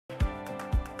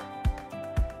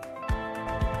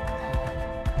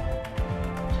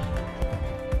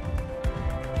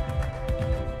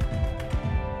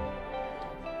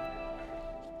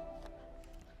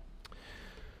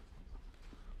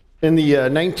In the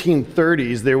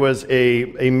 1930s, there was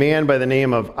a man by the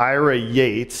name of Ira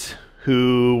Yates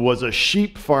who was a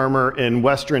sheep farmer in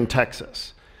western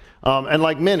Texas. And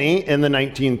like many in the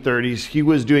 1930s, he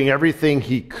was doing everything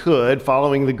he could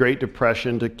following the Great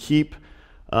Depression to keep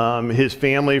his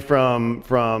family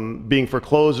from being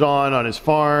foreclosed on his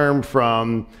farm,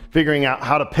 from figuring out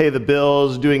how to pay the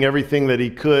bills, doing everything that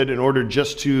he could in order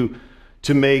just to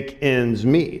make ends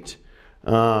meet.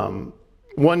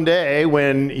 One day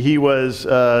when he was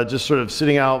just sort of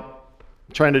sitting out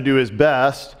trying to do his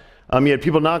best, he had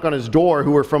people knock on his door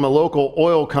who were from a local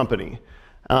oil company,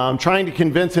 trying to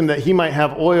convince him that he might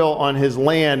have oil on his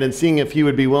land and seeing if he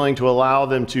would be willing to allow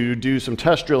them to do some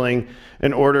test drilling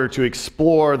in order to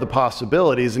explore the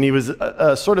possibilities. And he was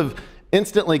sort of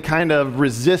instantly kind of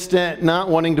resistant, not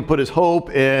wanting to put his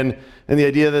hope in the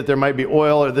idea that there might be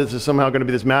oil or this is somehow going to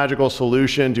be this magical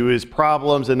solution to his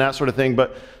problems and that sort of thing,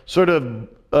 but sort of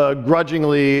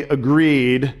grudgingly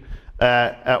agreed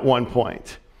at one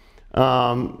point.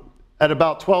 At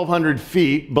about 1,200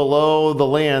 feet below the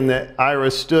land that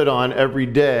Ira stood on every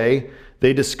day,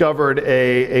 they discovered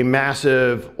a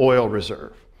massive oil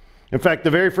reserve. In fact,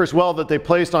 the very first well that they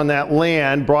placed on that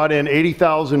land brought in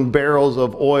 80,000 barrels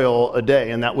of oil a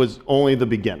day, and that was only the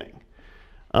beginning.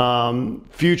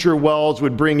 Future wells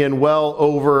would bring in well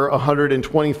over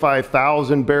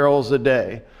 125,000 barrels a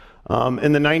day.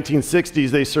 In the 1960s,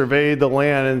 they surveyed the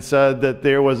land and said that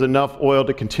there was enough oil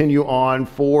to continue on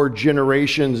for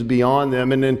generations beyond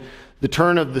them. And in the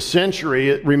turn of the century,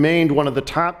 it remained one of the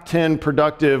top 10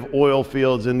 productive oil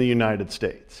fields in the United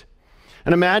States.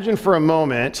 And imagine for a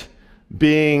moment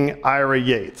being Ira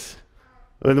Yates,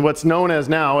 and what's known as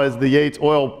now as the Yates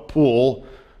Oil Pool,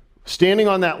 standing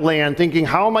on that land thinking,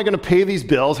 how am I going to pay these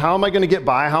bills? How am I going to get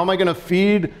by? How am I going to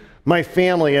feed my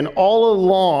family? And all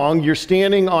along, you're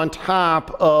standing on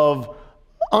top of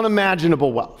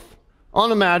unimaginable wealth,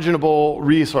 unimaginable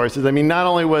resources. I mean, not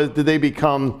only did they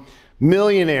become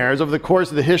millionaires, over the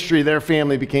course of the history, their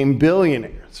family became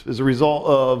billionaires as a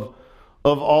result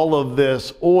of all of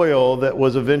this oil that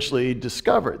was eventually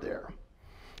discovered there.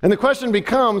 And the question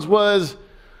becomes, was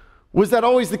that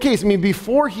always the case? I mean,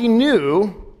 before he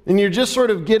knew, and you're just sort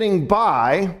of getting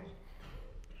by,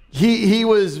 he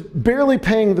was barely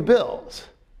paying the bills.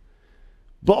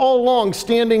 But all along,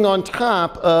 standing on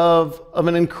top of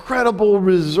an incredible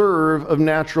reserve of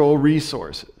natural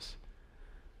resources.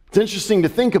 It's interesting to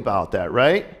think about that,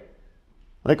 right?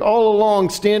 Like all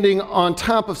along, standing on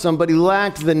top of somebody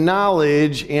lacked the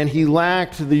knowledge and he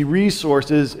lacked the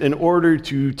resources in order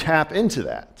to tap into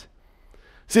that.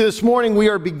 See, this morning we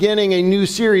are beginning a new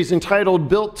series entitled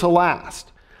Built to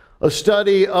Last, a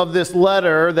study of this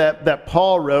letter that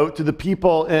Paul wrote to the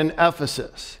people in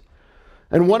Ephesus.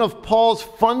 And one of Paul's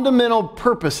fundamental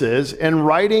purposes in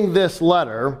writing this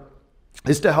letter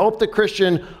is to help the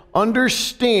Christian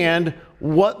understand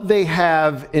what they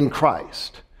have in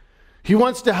Christ. He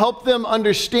wants to help them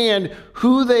understand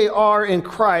who they are in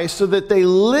Christ so that they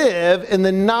live in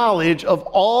the knowledge of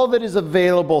all that is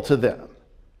available to them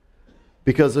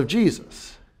because of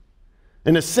Jesus.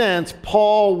 In a sense,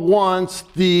 Paul wants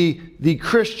the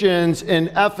Christians in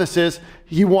Ephesus,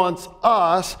 he wants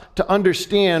us to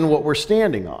understand what we're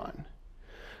standing on.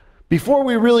 Before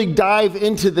we really dive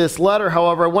into this letter,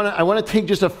 however, I want to take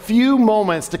just a few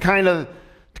moments to kind of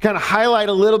highlight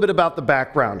a little bit about the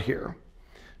background here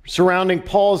surrounding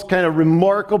Paul's kind of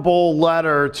remarkable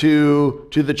letter to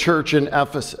the church in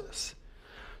Ephesus.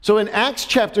 So in Acts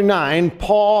chapter 9,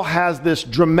 Paul has this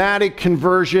dramatic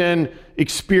conversion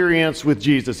experience with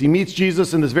Jesus. He meets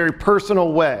Jesus in this very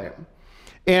personal way.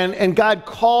 And God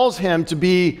calls him to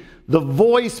be the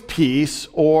voice piece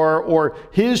or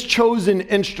his chosen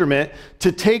instrument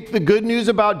to take the good news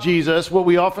about Jesus, what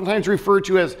we oftentimes refer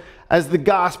to as the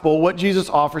gospel, what Jesus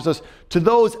offers us, to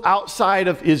those outside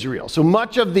of Israel. So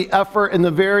much of the effort in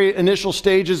the very initial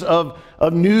stages of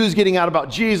news getting out about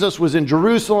Jesus was in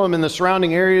Jerusalem and the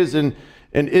surrounding areas in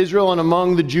Israel and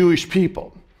among the Jewish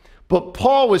people. But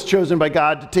Paul was chosen by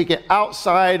God to take it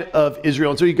outside of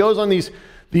Israel. And so he goes on these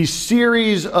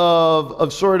series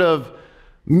of sort of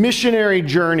missionary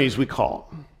journeys, we call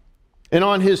them. And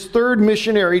on his third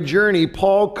missionary journey,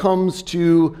 Paul comes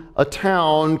to a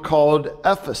town called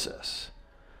Ephesus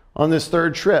on this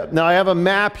third trip. Now I have a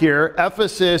map here.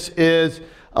 Ephesus is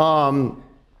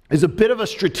a bit of a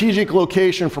strategic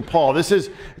location for Paul. This is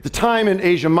at the time in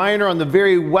Asia Minor on the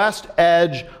very west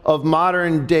edge of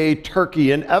modern day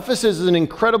Turkey. And Ephesus is an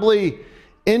incredibly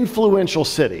influential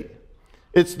city.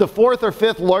 It's the fourth or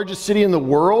fifth largest city in the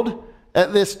world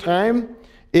at this time.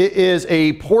 It is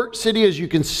a port city, as you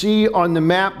can see on the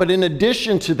map, but in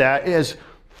addition to that, it has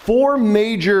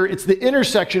it's the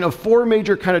intersection of four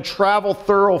major kind of travel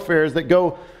thoroughfares that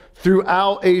go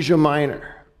throughout Asia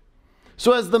Minor.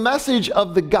 So as the message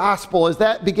of the gospel, as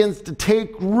that begins to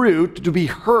take root, to be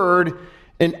heard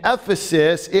in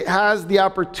Ephesus, it has the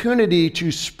opportunity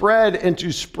to spread and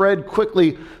to spread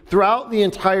quickly throughout the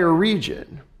entire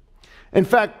region. In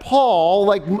fact,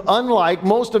 Paul, unlike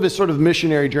most of his sort of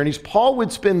missionary journeys, Paul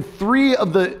would spend 3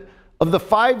 of the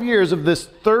 5 years of this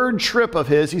third trip of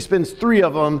his, he spends 3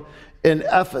 of them in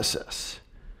Ephesus.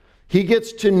 He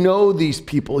gets to know these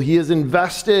people. He is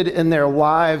invested in their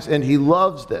lives and he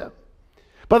loves them.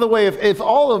 By the way, if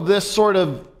all of this sort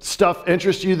of stuff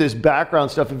interests you, this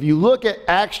background stuff, if you look at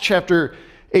Acts chapter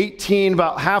 18,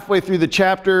 about halfway through the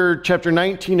chapter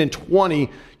 19 and 20,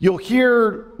 you'll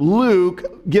hear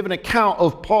Luke give an account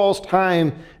of Paul's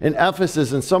time in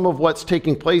Ephesus and some of what's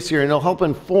taking place here, and it'll help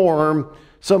inform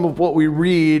some of what we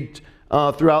read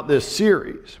throughout this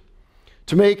series.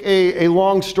 To make a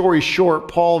long story short,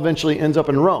 Paul eventually ends up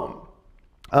in Rome.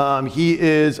 He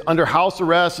is under house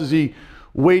arrest as he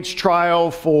waits trial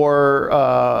for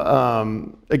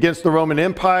against the Roman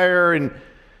Empire, and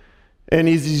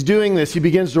as he's doing this, he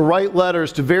begins to write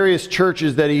letters to various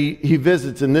churches that he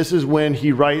visits, and this is when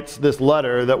he writes this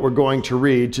letter that we're going to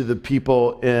read to the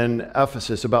people in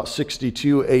Ephesus about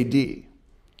 62 AD.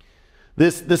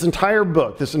 This entire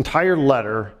book, this entire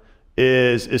letter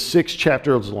is 6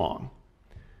 chapters long.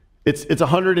 It's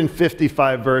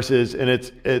 155 verses, and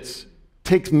it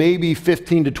takes maybe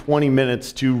 15 to 20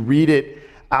 minutes to read it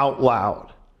out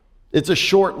loud. It's a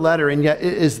short letter, and yet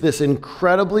it is this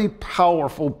incredibly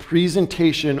powerful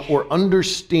presentation or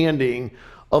understanding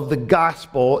of the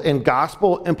gospel and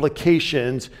gospel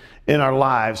implications in our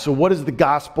lives. So what does the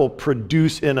gospel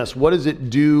produce in us? What does it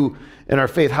do in our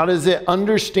faith? How does it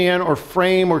understand or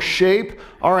frame or shape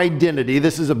our identity?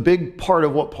 This is a big part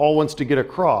of what Paul wants to get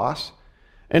across.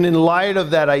 And in light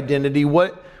of that identity,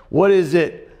 what is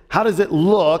it? How does it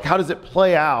look? How does it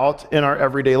play out in our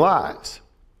everyday lives?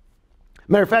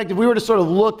 Matter of fact, if we were to sort of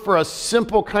look for a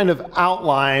simple kind of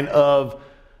outline of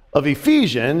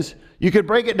Ephesians, you could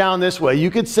break it down this way. You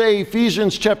could say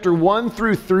Ephesians chapter 1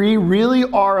 through 3 really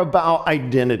are about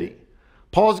identity.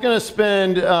 Paul's going to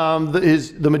spend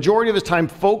the majority of his time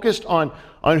focused on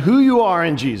who you are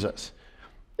in Jesus.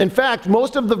 In fact,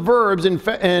 most of the verbs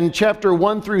in chapter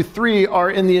 1 through 3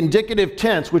 are in the indicative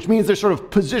tense, which means they're sort of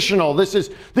positional.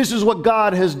 This is what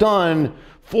God has done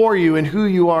for you and who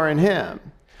you are in him.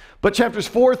 But chapters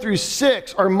 4 through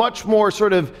 6 are much more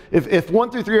sort of, if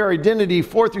 1 through 3 are identity,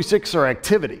 4 through 6 are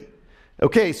activity.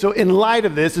 Okay, so in light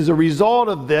of this, as a result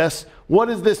of this, what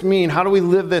does this mean? How do we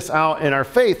live this out in our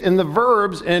faith? And the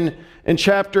verbs in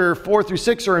chapter 4 through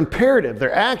 6 are imperative.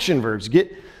 They're action verbs.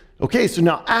 Okay, so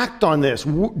now act on this.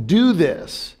 Do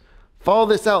this. Follow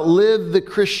this out. Live the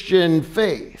Christian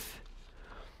faith.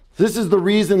 This is the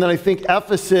reason that I think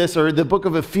Ephesus, or the book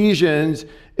of Ephesians,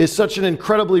 is such an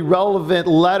incredibly relevant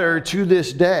letter to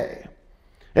this day.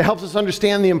 It helps us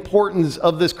understand the importance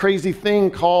of this crazy thing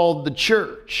called the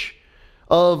church,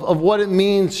 of what it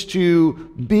means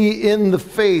to be in the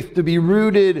faith, to be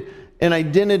rooted in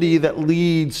identity that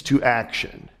leads to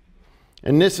action.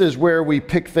 And this is where we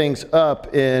pick things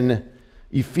up in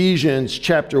Ephesians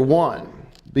chapter 1,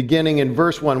 beginning in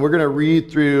verse 1. We're going to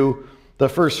read through the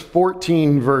first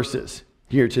 14 verses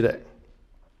here today.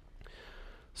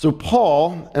 So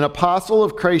Paul, an apostle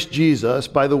of Christ Jesus,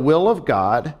 by the will of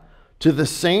God, to the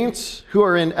saints who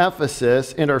are in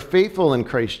Ephesus and are faithful in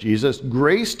Christ Jesus,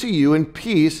 grace to you and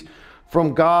peace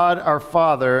from God our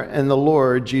Father and the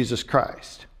Lord Jesus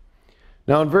Christ.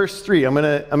 Now in verse 3, I'm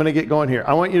gonna get going here.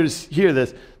 I want you to hear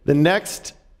this. The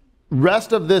next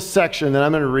rest of this section that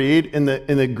I'm going to read in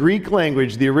the Greek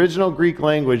language, the original Greek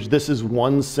language, this is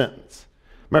one sentence.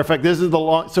 Matter of fact, this is the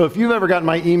long. So if you've ever gotten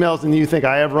my emails and you think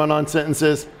I have run-on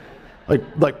sentences,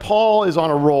 like Paul is on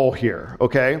a roll here.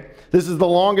 Okay, this is the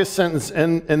longest sentence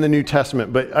in the New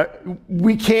Testament, but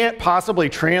we can't possibly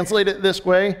translate it this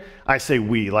way. I say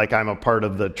we, like I'm a part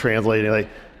of the translating, like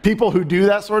people who do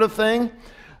that sort of thing.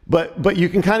 But you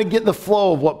can kind of get the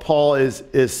flow of what Paul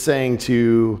is saying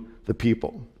to the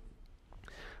people.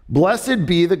 Blessed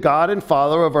be the God and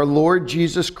Father of our Lord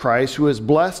Jesus Christ, who has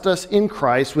blessed us in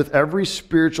Christ with every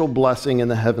spiritual blessing in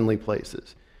the heavenly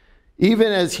places,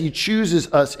 even as he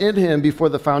chooses us in him before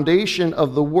the foundation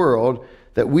of the world,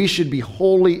 that we should be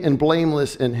holy and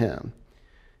blameless in him.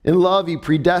 In love, he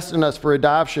predestined us for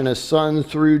adoption as sons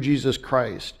through Jesus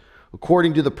Christ,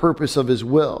 according to the purpose of his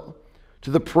will, to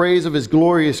the praise of his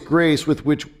glorious grace with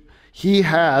which he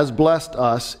has blessed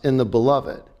us in the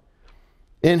beloved.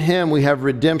 In him we have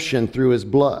redemption through his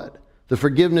blood, the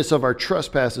forgiveness of our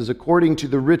trespasses according to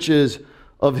the riches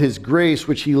of his grace,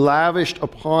 which he lavished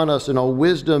upon us in all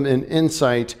wisdom and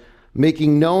insight,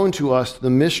 making known to us the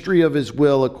mystery of his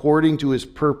will according to his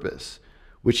purpose,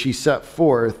 which he set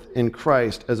forth in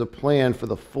Christ as a plan for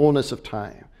the fullness of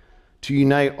time, to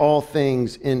unite all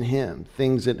things in him,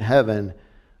 things in heaven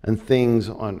and things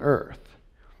on earth.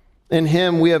 In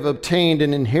him we have obtained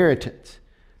an inheritance,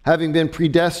 having been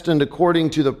predestined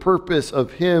according to the purpose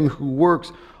of him who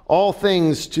works all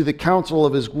things to the counsel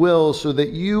of his will, so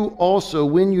that you also,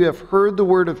 when you have heard the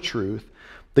word of truth,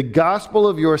 the gospel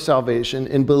of your salvation,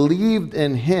 and believed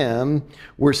in him,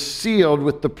 were sealed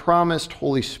with the promised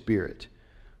Holy Spirit,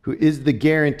 who is the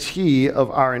guarantee of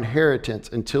our inheritance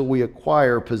until we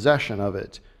acquire possession of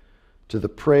it, to the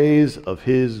praise of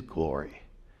his glory.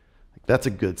 That's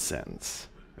a good sentence,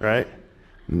 right?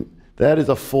 That is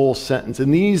a full sentence.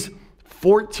 And these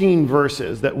 14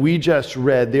 verses that we just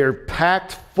read, they're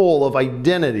packed full of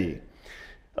identity,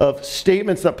 of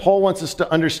statements that Paul wants us to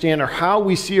understand, or how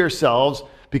we see ourselves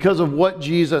because of what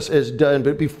Jesus has done.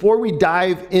 But before we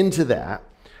dive into that,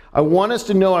 I want us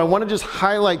to know, I want to just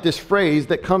highlight this phrase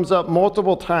that comes up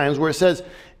multiple times where it says,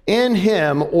 in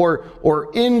him, or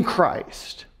in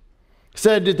Christ.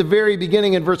 Said at the very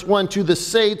beginning in verse 1, to the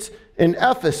saints in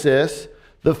Ephesus,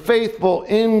 the faithful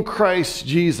in Christ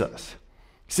Jesus.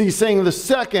 See, he's saying the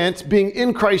second, being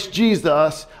in Christ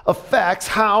Jesus, affects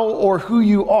how or who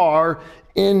you are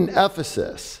in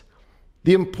Ephesus.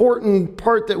 The important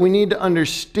part that we need to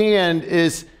understand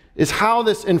is how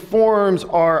this informs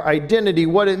our identity.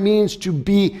 What it means to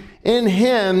be in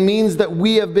him means that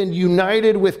we have been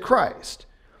united with Christ.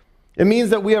 It means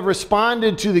that we have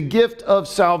responded to the gift of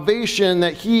salvation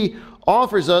that he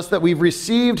offers us, that we've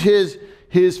received his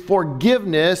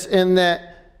forgiveness, and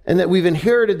that we've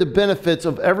inherited the benefits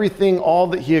of everything, all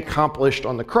that he accomplished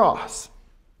on the cross.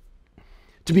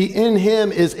 To be in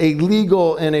him is a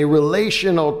legal and a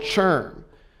relational term.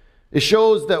 It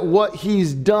shows that what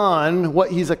he's done,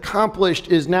 what he's accomplished,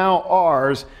 is now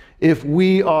ours if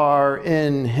we are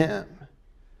in him.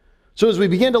 So as we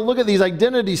begin to look at these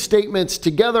identity statements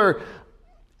together,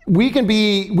 we can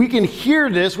hear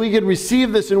this, we can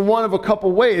receive this in one of a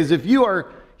couple ways. If you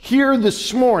are here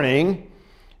this morning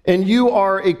and you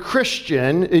are a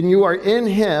Christian and you are in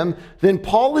him, then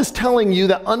Paul is telling you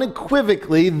that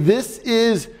unequivocally this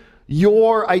is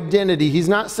your identity. He's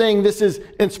not saying this is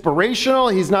inspirational.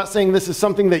 He's not saying this is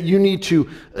something that you need to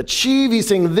achieve. He's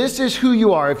saying this is who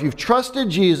you are. If you've trusted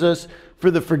Jesus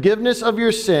for the forgiveness of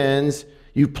your sins,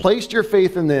 you've placed your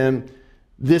faith in them,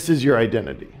 this is your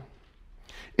identity.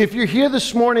 If you're here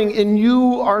this morning and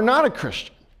you are not a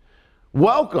Christian,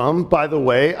 welcome, by the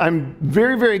way. I'm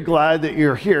very, very glad that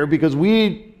you're here, because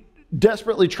we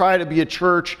desperately try to be a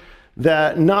church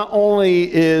that not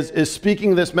only is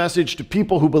speaking this message to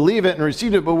people who believe it and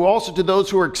receive it, but also to those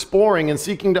who are exploring and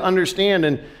seeking to understand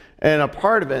and a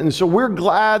part of it. And so we're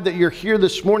glad that you're here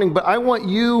this morning, but I want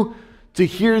you to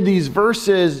hear these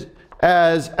verses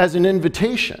as an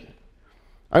invitation.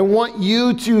 I want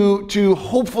you to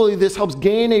hopefully this helps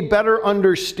gain a better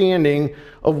understanding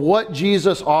of what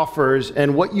Jesus offers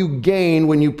and what you gain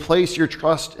when you place your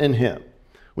trust in him,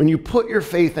 when you put your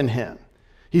faith in him.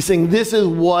 He's saying, this is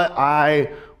what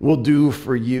I will do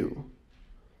for you.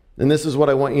 And this is what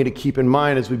I want you to keep in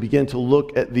mind as we begin to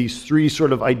look at these three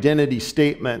sort of identity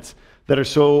statements that are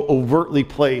so overtly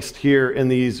placed here in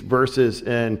these verses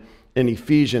in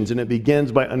Ephesians. And it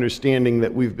begins by understanding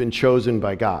that we've been chosen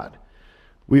by God.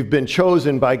 We've been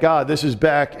chosen by God. This is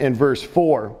back in verse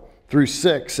 4 through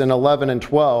 6 and 11 and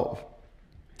 12.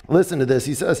 Listen to this.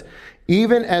 He says,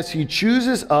 even as he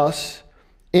chooses us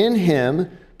in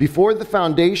him before the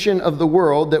foundation of the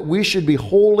world, that we should be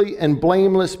holy and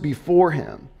blameless before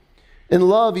him. In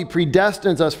love, he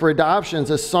predestines us for adoptions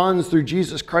as sons through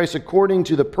Jesus Christ, according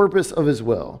to the purpose of his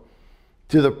will,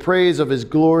 to the praise of his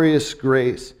glorious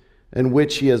grace, in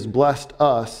which he has blessed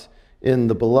us in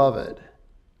the beloved.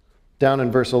 Down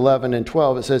in verse 11 and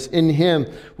 12, it says, in him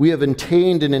we have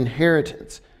obtained an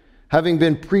inheritance, having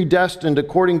been predestined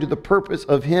according to the purpose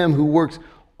of him who works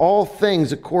all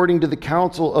things according to the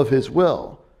counsel of his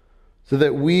will, so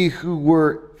that we who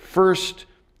were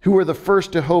the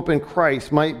first to hope in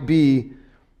Christ might be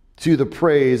to the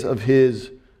praise of his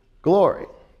glory.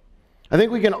 I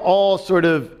think we can all sort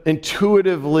of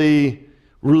intuitively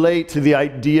relate to the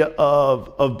idea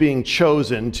of being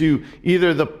chosen, to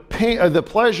either the pain or the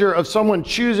pleasure of someone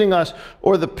choosing us,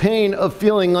 or the pain of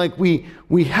feeling like we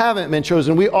haven't been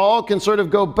chosen. We all can sort of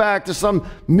go back to some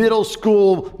middle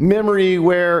school memory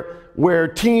where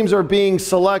teams are being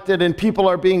selected and people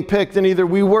are being picked, and either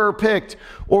we were picked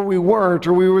or we weren't,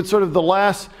 or we were sort of the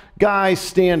last guy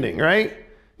standing, right?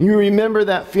 You remember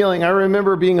that feeling. I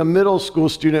remember being a middle school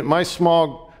student. My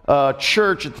small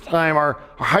church at the time, our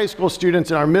high school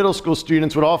students and our middle school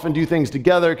students would often do things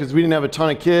together because we didn't have a ton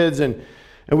of kids, and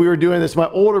we were doing this. My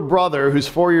older brother, who's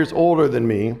 4 years older than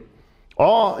me,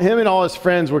 him and all his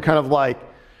friends were kind of like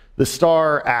the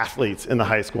star athletes in the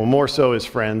high school, more so his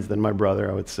friends than my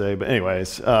brother, I would say. But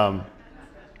anyways, I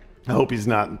hope he's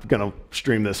not going to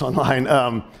stream this online.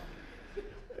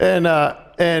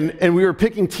 And we were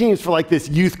picking teams for like this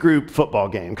youth group football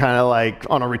game, kind of like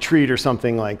on a retreat or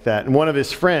something like that. And one of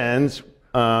his friends,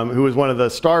 who was one of the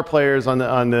star players on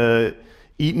the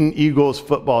Eaton Eagles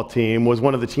football team, was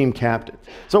one of the team captains.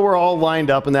 So we're all lined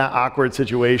up in that awkward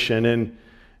situation. And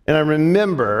I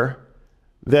remember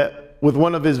that with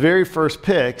one of his very first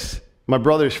picks, my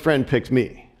brother's friend picked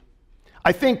me.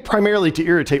 I think primarily to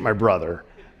irritate my brother,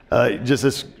 just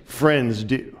as friends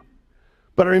do.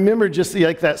 But I remember just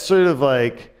like that sort of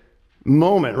like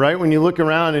moment, right? When you look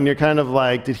around and you're kind of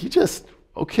like, did he just,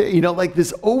 okay, like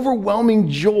this overwhelming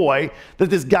joy that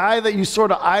this guy that you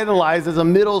sort of idolized as a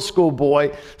middle school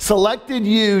boy selected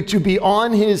you to be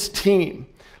on his team.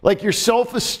 Like your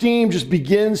self-esteem just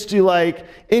begins to like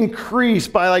increase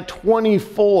by like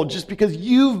 20-fold just because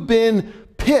you've been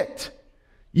picked.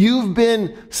 You've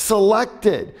been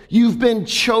selected. You've been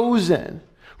chosen.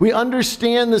 We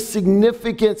understand the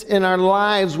significance in our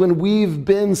lives when we've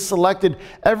been selected.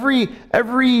 Every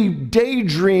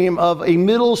daydream of a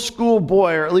middle school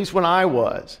boy, or at least when I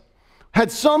was,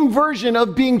 had some version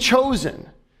of being chosen.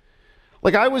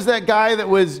 Like I was that guy that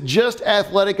was just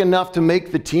athletic enough to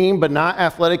make the team, but not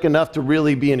athletic enough to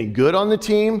really be any good on the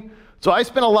team. So I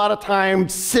spent a lot of time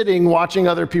sitting watching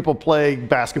other people play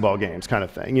basketball games kind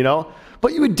of thing,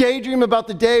 But you would daydream about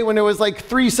the day when there was like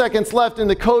 3 seconds left and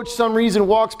the coach, some reason,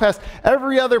 walks past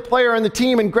every other player on the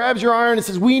team and grabs your arm and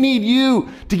says, we need you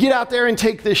to get out there and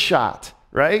take this shot,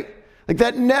 right? Like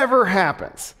that never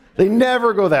happens. They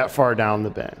never go that far down the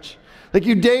bench. Like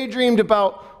you daydreamed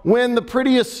about when the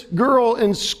prettiest girl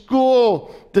in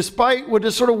school, would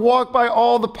just sort of walk by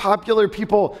all the popular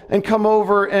people and come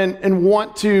over and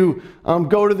want to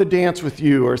go to the dance with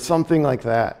you or something like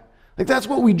that. Like that's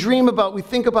what we dream about. We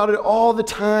think about it all the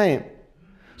time.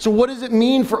 So what does it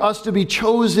mean for us to be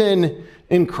chosen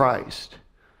in Christ?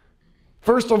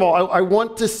 First of all, I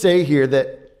want to say here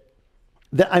that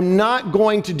I'm not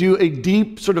going to do a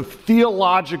deep sort of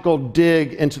theological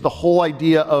dig into the whole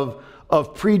idea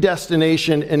of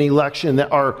predestination and election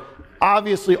that are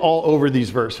obviously all over these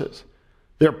verses.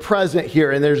 They're present here,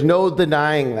 and there's no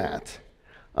denying that.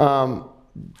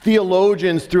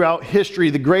 Theologians throughout history,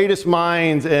 the greatest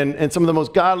minds and some of the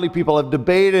most godly people have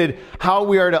debated how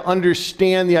we are to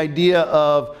understand the idea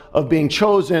of being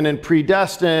chosen and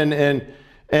predestined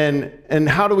and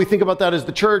how do we think about that as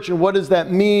the church and what does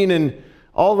that mean and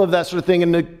all of that sort of thing.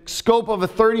 In the scope of a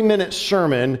 30-minute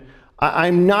sermon,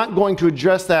 I'm not going to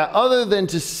address that other than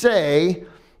to say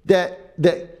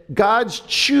that God's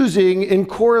choosing in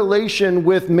correlation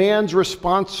with man's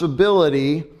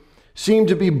responsibility seem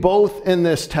to be both in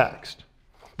this text.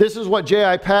 This is what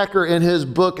J.I. Packer in his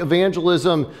book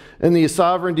Evangelism and the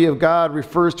Sovereignty of God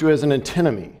refers to as an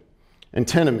antinomy.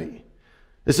 Antinomy.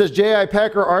 It says J.I.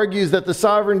 Packer argues that the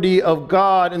sovereignty of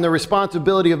God and the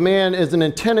responsibility of man is an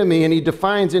antinomy, and he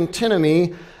defines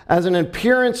antinomy as an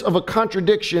appearance of a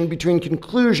contradiction between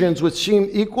conclusions which seem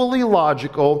equally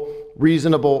logical,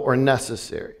 reasonable, or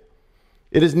necessary.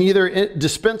 It is neither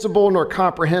dispensable nor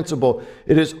comprehensible.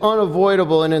 It is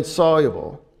unavoidable and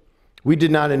insoluble. We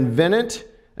did not invent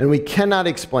it, and we cannot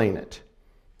explain it.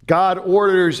 God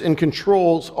orders and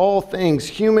controls all things,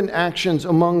 human actions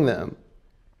among them,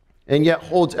 and yet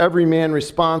holds every man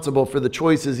responsible for the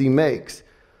choices he makes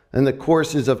and the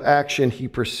courses of action he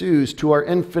pursues. To our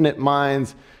infinite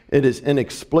minds, it is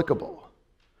inexplicable.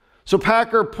 So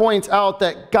Packer points out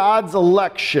that God's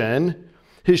election,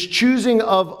 his choosing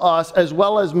of us, as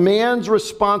well as man's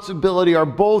responsibility, are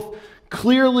both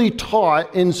clearly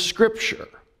taught in Scripture.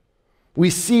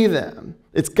 We see them.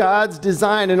 It's God's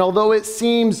design, and although it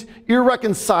seems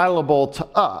irreconcilable to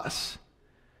us,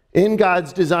 in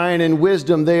God's design and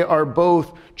wisdom, they are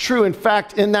both true. In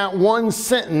fact, in that one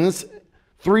sentence,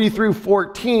 3 through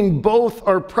 14, both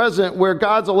are present where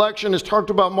God's election is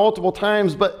talked about multiple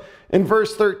times, but in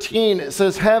verse 13, it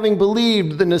says, having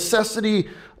believed, the necessity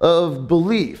of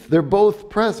belief. They're both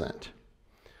present.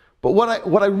 But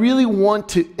what I really want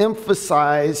to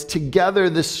emphasize together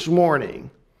this morning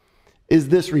is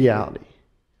this reality,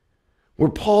 where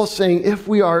Paul's saying, if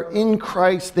we are in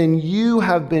Christ, then you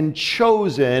have been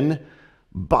chosen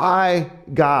by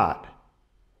God.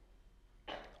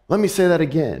 Let me say that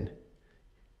again.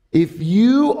 If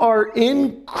you are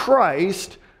in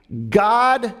Christ,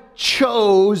 God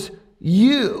chose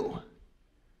you.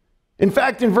 In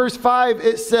fact, in verse 5,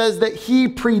 it says that he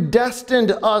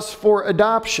predestined us for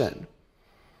adoption.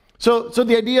 So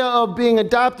the idea of being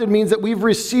adopted means that we've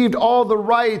received all the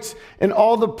rights and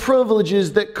all the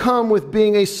privileges that come with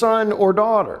being a son or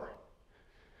daughter.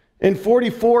 In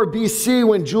 44 BC,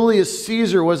 when Julius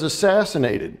Caesar was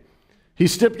assassinated, he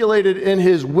stipulated in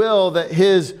his will that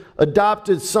his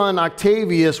adopted son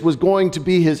Octavius was going to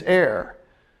be his heir,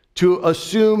 to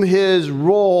assume his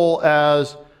role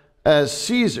as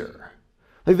Caesar.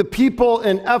 Like, the people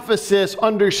in Ephesus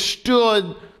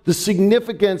understood the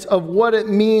significance of what it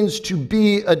means to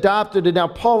be adopted. And now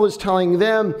Paul is telling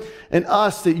them and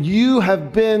us that you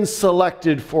have been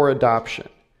selected for adoption,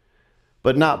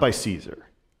 but not by Caesar,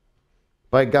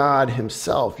 by God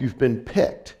himself. You've been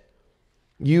picked.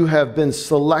 You have been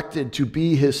selected to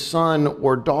be his son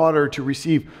or daughter, to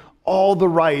receive all the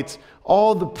rights,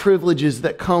 all the privileges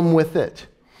that come with it.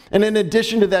 And in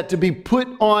addition to that, to be put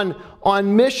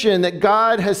on mission that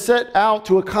God has set out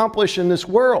to accomplish in this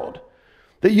world.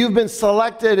 That you've been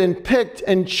selected and picked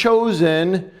and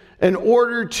chosen in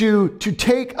order to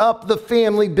take up the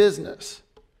family business.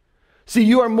 See,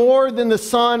 you are more than the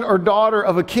son or daughter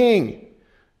of a king.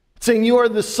 It's saying you are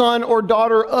the son or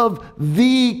daughter of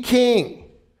the King,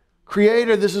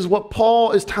 Creator. This is what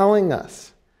Paul is telling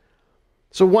us.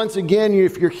 So once again,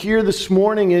 if you're here this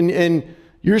morning and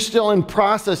you're still in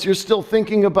process, you're still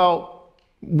thinking about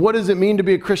what does it mean to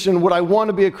be a Christian? Would I want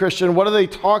to be a Christian? What are they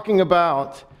talking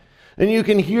about? And you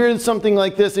can hear something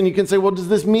like this and you can say, well, does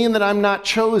this mean that I'm not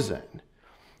chosen?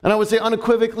 And I would say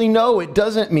unequivocally, no, it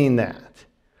doesn't mean that.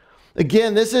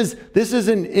 Again, this is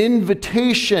an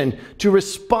invitation to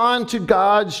respond to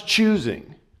God's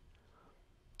choosing,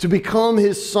 to become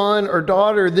his son or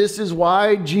daughter. This is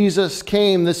why Jesus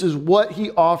came. This is what he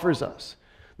offers us.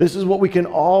 This is what we can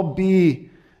all be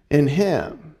in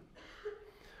him.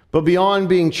 But beyond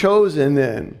being chosen,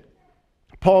 then,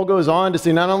 Paul goes on to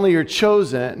say, not only you're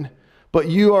chosen, but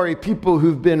you are a people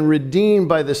who've been redeemed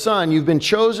by the Son. You've been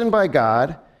chosen by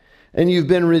God, and you've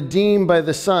been redeemed by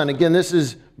the Son. Again, this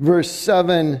is verse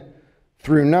 7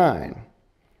 through 9.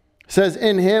 It says,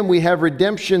 in him we have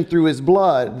redemption through his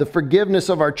blood, the forgiveness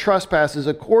of our trespasses,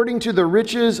 according to the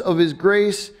riches of his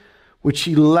grace, which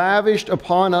he lavished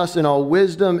upon us in all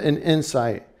wisdom and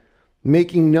insight,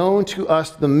 making known to us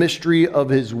the mystery of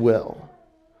his will,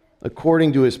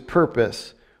 according to his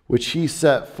purpose, which he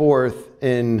set forth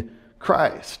in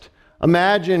Christ.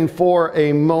 Imagine for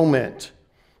a moment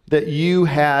that you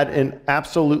had an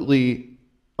absolutely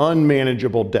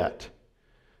unmanageable debt.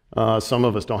 Some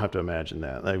of us don't have to imagine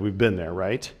that. Like, we've been there,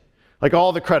 right? Like,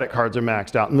 all the credit cards are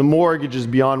maxed out and the mortgage is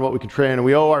beyond what we can pay, and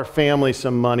we owe our family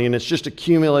some money, and it's just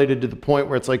accumulated to the point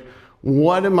where it's like,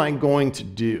 what am I going to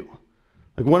do?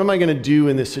 Like, what am I going to do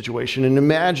in this situation? And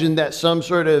imagine that some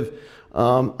sort of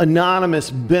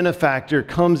anonymous benefactor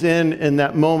comes in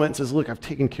that moment and says, look, I've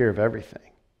taken care of everything.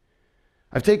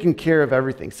 I've taken care of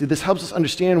everything. See, this helps us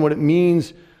understand what it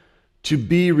means to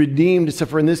be redeemed, except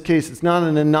for in this case, it's not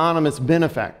an anonymous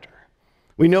benefactor.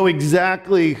 We know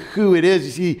exactly who it is.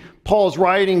 You see, Paul's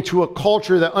writing to a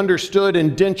culture that understood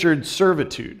indentured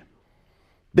servitude.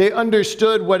 They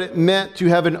understood what it meant to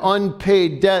have an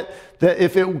unpaid debt, that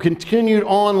if it continued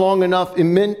on long enough, it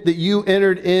meant that you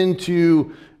entered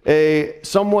into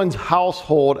someone's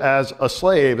household as a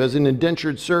slave, as an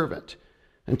indentured servant,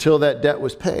 until that debt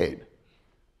was paid.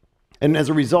 And as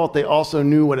a result, they also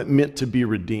knew what it meant to be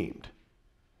redeemed.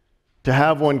 To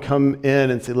have one come in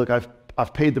and say, look,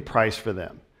 I've paid the price for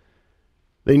them.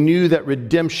 They knew that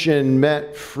redemption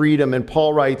meant freedom. And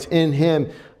Paul writes, in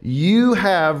him, you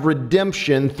have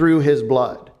redemption through his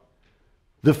blood,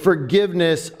 the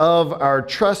forgiveness of our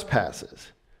trespasses.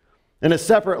 In a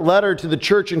separate letter to the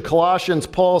church in Colossians,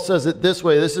 Paul says it this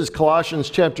way. This is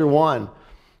Colossians chapter 1,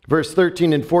 verse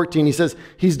 13 and 14. He says,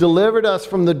 he's delivered us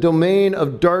from the domain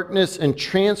of darkness and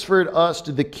transferred us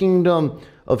to the kingdom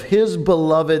of his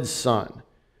beloved Son,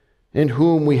 in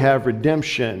whom we have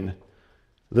redemption,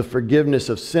 the forgiveness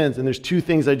of sins. And there's two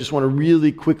things I just want to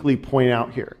really quickly point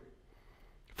out here.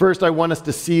 First, I want us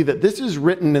to see that this is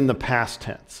written in the past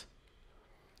tense.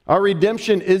 Our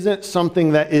redemption isn't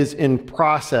something that is in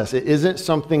process. It isn't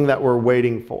something that we're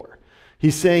waiting for.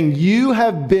 He's saying you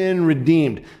have been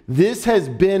redeemed. This has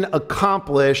been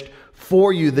accomplished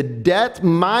for you. The debt,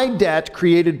 my debt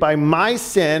created by my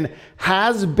sin,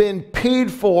 has been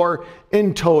paid for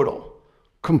in total,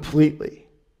 completely.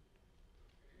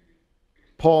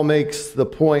 Paul makes the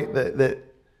point that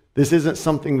this isn't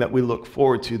something that we look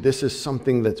forward to. This is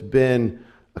something that's been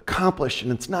accomplished,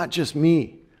 and it's not just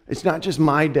me. It's not just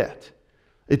my debt.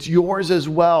 It's yours as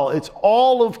well. It's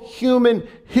all of human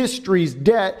history's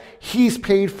debt. He's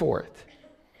paid for it.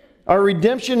 Our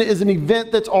redemption is an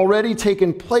event that's already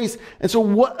taken place. And so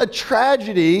what a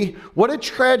tragedy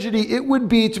it would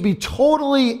be to be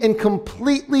totally and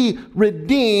completely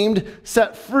redeemed,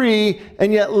 set free,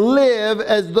 and yet live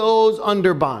as those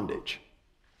under bondage.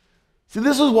 See,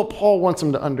 this is what Paul wants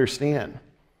them to understand.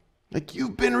 Like,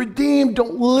 you've been redeemed.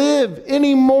 Don't live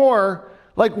anymore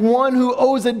like one who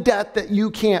owes a debt that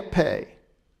you can't pay.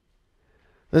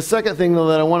 The second thing, though,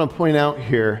 that I want to point out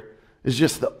here is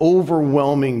just the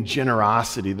overwhelming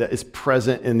generosity that is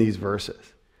present in these verses.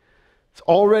 It's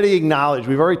already acknowledged.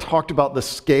 We've already talked about the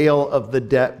scale of the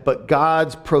debt, but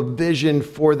God's provision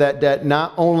for that debt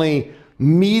not only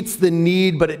meets the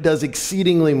need, but it does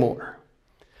exceedingly more.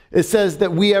 It says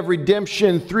that we have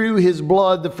redemption through his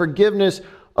blood, the forgiveness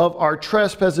of our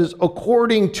trespasses,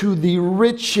 according to the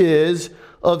riches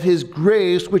of his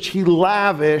grace, which he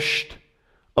lavished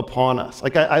upon us.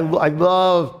 Like, I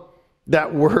love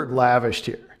that word lavished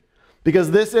here,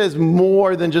 because this is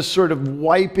more than just sort of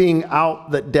wiping out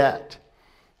the debt.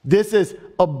 This is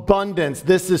abundance.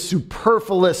 This is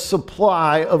superfluous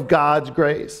supply of God's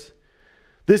grace.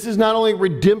 This is not only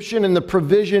redemption and the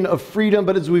provision of freedom,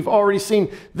 but as we've already seen,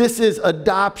 this is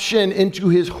adoption into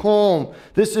his home.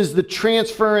 This is the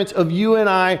transference of you and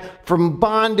I from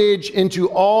bondage into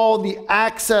all the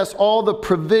access, all the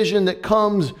provision that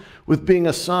comes with being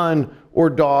a son or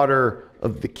daughter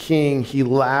of the King. He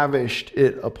lavished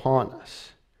it upon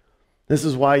us. This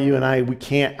is why you and I, we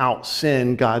can't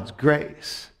out-sin God's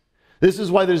grace. This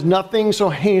is why there's nothing so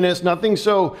heinous, nothing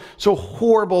so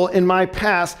horrible in my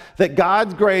past that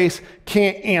God's grace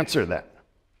can't answer that.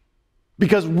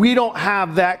 Because we don't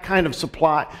have that kind of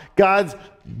supply. God's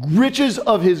riches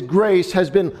of his grace has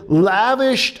been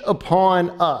lavished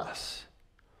upon us.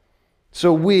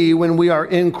 So when we are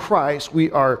in Christ, we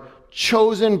are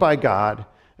chosen by God,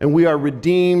 and we are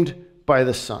redeemed by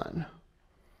the Son.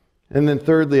 And then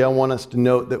thirdly, I want us to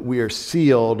note that we are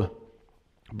sealed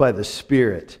by the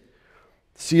Spirit.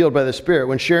 Sealed by the Spirit.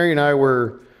 When Sherry and I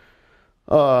were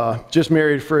just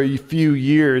married for a few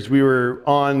years, we were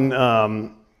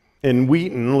in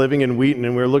Wheaton, living in Wheaton,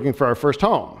 and we were looking for our first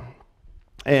home.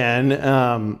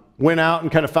 And went out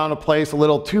and kind of found a place, a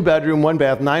little 2-bedroom,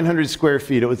 1-bath, 900 square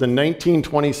feet. It was a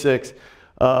 1926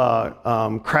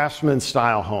 craftsman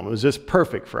style home. It was just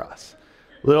perfect for us.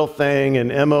 Little thing,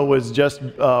 and Emma was just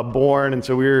born, and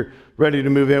so we were ready to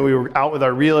move in. We were out with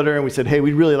our realtor, and we said, hey,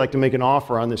 we'd really like to make an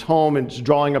offer on this home, and just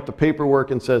drawing up the paperwork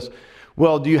and says,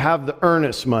 well, do you have the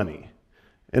earnest money?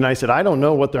 And I said, I don't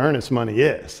know what the earnest money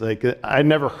is. Like, I'd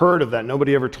never heard of that.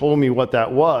 Nobody ever told me what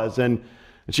that was. And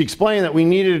she explained that we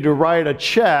needed to write a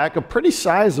check, a pretty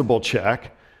sizable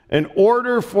check, in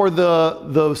order for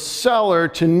the seller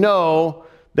to know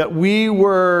that we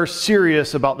were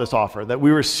serious about this offer, that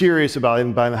we were serious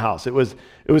about buying the house. It was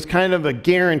kind of a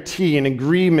guarantee, an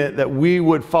agreement that we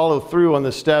would follow through on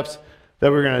the steps that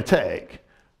we were going to take.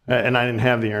 And I didn't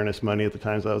have the earnest money at the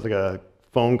time, so that was like a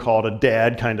phone call to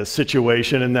dad kind of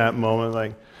situation in that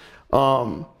moment.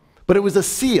 But it was a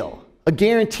seal, a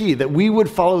guarantee that we would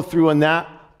follow through on that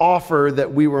offer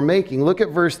that we were making. Look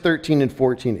at verse 13 and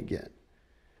 14 again.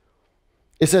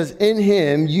 It says, in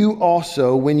him you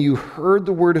also, when you heard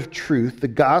the word of truth, the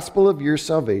gospel of your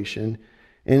salvation,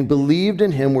 and believed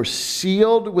in him, were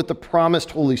sealed with the promised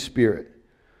Holy Spirit,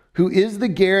 who is the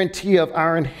guarantee of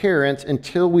our inheritance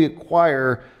until we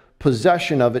acquire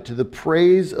possession of it to the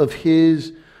praise of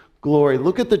his glory.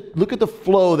 Look at the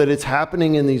flow that is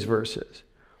happening in these verses.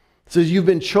 It says, you've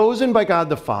been chosen by God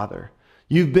the Father.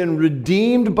 You've been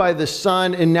redeemed by the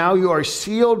Son, and now you are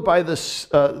sealed by the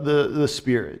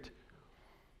Spirit.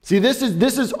 See, this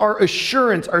is our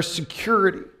assurance, our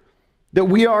security, that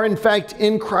we are in fact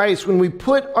in Christ. When we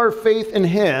put our faith in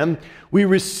him, we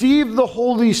receive the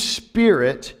Holy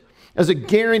Spirit as a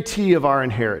guarantee of our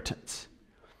inheritance.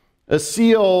 A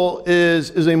seal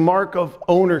is a mark of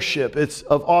ownership. It's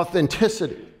of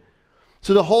authenticity.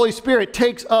 So the Holy Spirit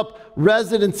takes up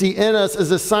residency in us as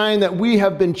a sign that we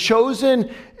have been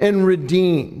chosen and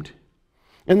redeemed.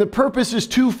 And the purpose is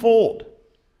twofold.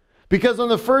 Because on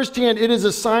the first hand, it is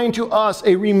a sign to us,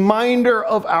 a reminder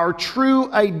of our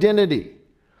true identity.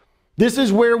 This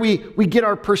is where we get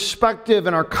our perspective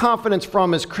and our confidence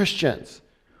from as Christians.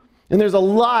 And there's a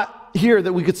lot here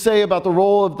that we could say about the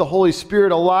role of the Holy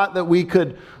Spirit, a lot that we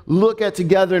could look at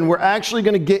together, and we're actually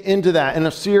going to get into that in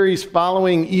a series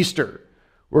following Easter.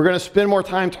 We're going to spend more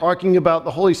time talking about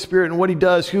the Holy Spirit and what he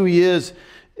does, who he is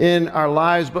in our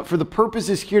lives. But for the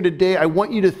purposes here today, I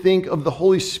want you to think of the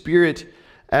Holy Spirit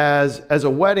as a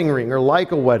wedding ring, or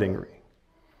like a wedding ring.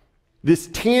 this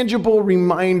tangible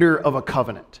reminder of a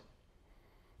covenant.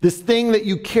 This thing that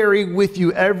you carry with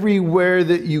you everywhere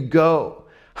that you go.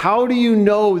 How do you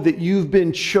know that you've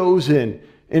been chosen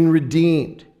and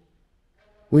redeemed?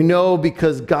 We know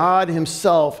because God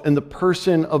himself in the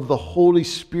person of the Holy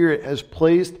Spirit has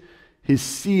placed his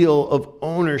seal of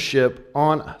ownership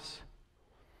on us.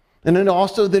 And it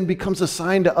also then becomes a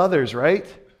sign to others, right?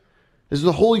 As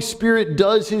the Holy Spirit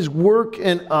does his work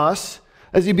in us,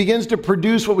 as he begins to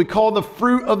produce what we call the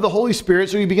fruit of the Holy Spirit,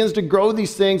 so he begins to grow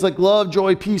these things like love,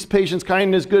 joy, peace, patience,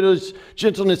 kindness, goodness,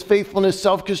 gentleness, faithfulness,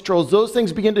 self-control. Those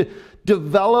things begin to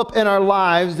develop in our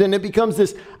lives, then it becomes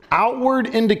this outward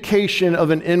indication of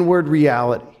an inward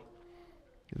reality.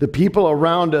 The people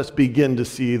around us begin to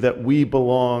see that we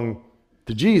belong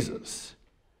to Jesus.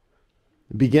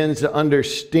 It begins to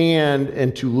understand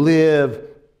and to live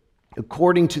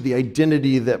according to the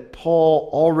identity that Paul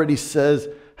already says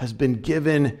has been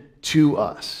given to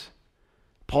us.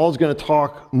 Paul's going to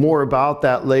talk more about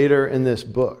that later in this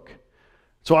book.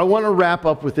 So I want to wrap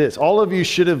up with this. All of you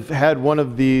should have had one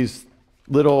of these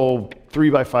little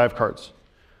 3x5 cards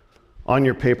on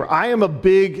your paper. I am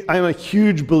a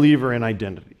huge believer in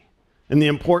identity and the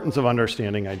importance of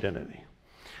understanding identity.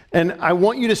 And I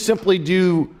want you to simply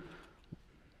do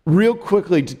real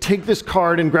quickly to take this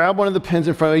card and grab one of the pens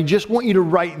in front of you. I just want you to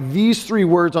write these 3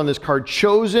 words on this card: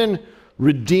 chosen,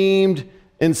 redeemed,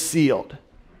 and sealed.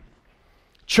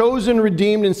 Chosen,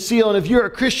 redeemed, and sealed. And if you're a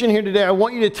Christian here today, I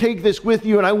want you to take this with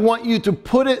you and I want you to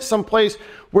put it someplace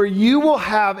where you will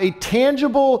have a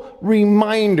tangible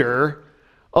reminder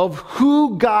of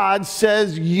who God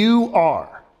says you are.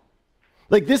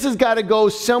 Like, this has got to go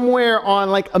somewhere on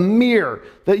like a mirror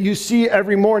that you see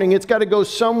every morning. It's got to go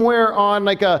somewhere on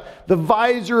like the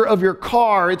visor of your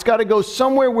car. It's got to go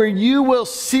somewhere where you will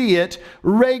see it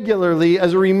regularly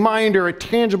as a reminder, a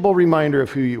tangible reminder of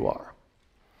who you are.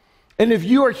 And if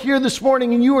you are here this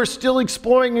morning and you are still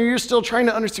exploring or you're still trying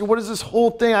to understand what is this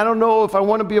whole thing, I don't know if I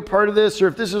want to be a part of this or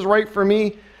if this is right for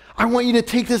me, I want you to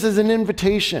take this as an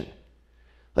invitation.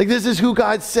 Like, this is who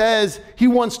God says he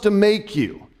wants to make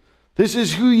you. This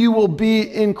is who you will be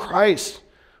in Christ.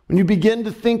 When you begin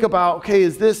to think about, okay,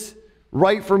 is this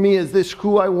right for me? Is this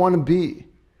who I want to be?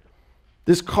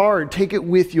 This card, take it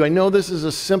with you. I know this is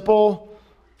a simple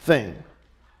thing,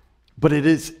 but it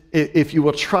is, if you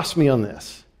will trust me on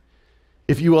this,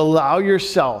 if you allow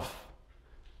yourself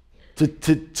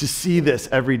to see this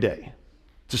every day,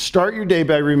 to start your day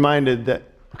by reminded that,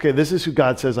 okay, this is who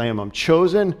God says I am. I'm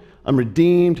chosen, I'm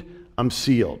redeemed, I'm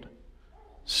sealed.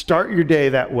 Start your day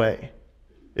that way.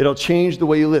 It'll change the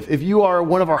way you live. If you are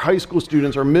one of our high school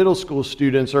students or middle school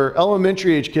students or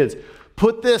elementary age kids,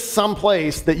 put this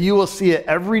someplace that you will see it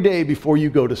every day before you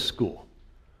go to school.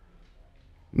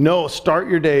 No, start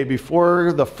your day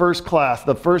before the first class,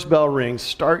 the first bell rings.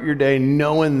 Start your day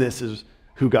knowing this is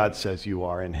who God says you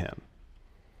are in him.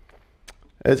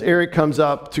 As Eric comes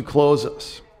up to close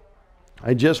us,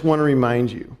 I just want to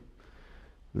remind you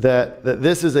that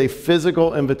this is a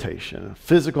physical invitation, a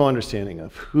physical understanding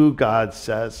of who God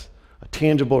says, a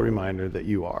tangible reminder that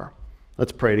you are.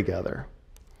 Let's pray together.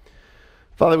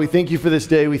 Father, we thank you for this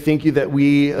day. We thank you that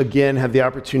we, again, have the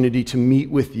opportunity to meet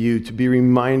with you, to be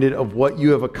reminded of what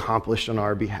you have accomplished on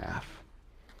our behalf.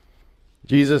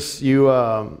 Jesus, you,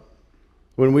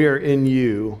 when we are in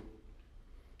you,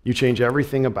 you change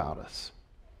everything about us.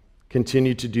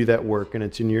 Continue to do that work, and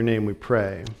it's in your name we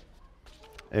pray.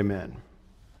 Amen.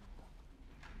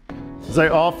 As I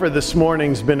offer this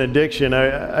morning's benediction,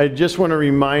 I just want to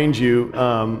remind you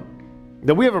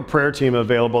that we have a prayer team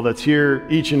available that's here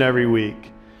each and every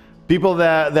week. People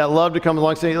that love to come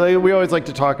along and say, like, we always like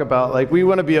to talk about, like, we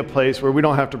want to be a place where we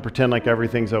don't have to pretend like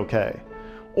everything's okay.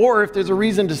 Or if there's a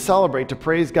reason to celebrate, to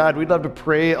praise God, we'd love to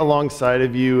pray alongside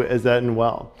of you as that and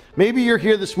well. Maybe you're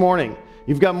here this morning.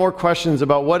 You've got more questions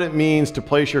about what it means to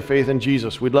place your faith in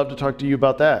Jesus. We'd love to talk to you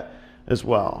about that as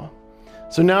well.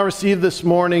 So now receive this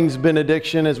morning's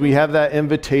benediction as we have that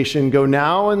invitation. Go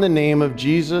now in the name of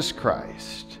Jesus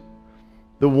Christ,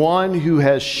 the one who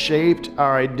has shaped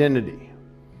our identity,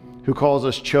 who calls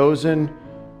us chosen,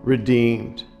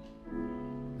 redeemed.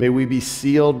 May we be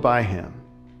sealed by him.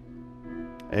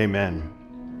 Amen.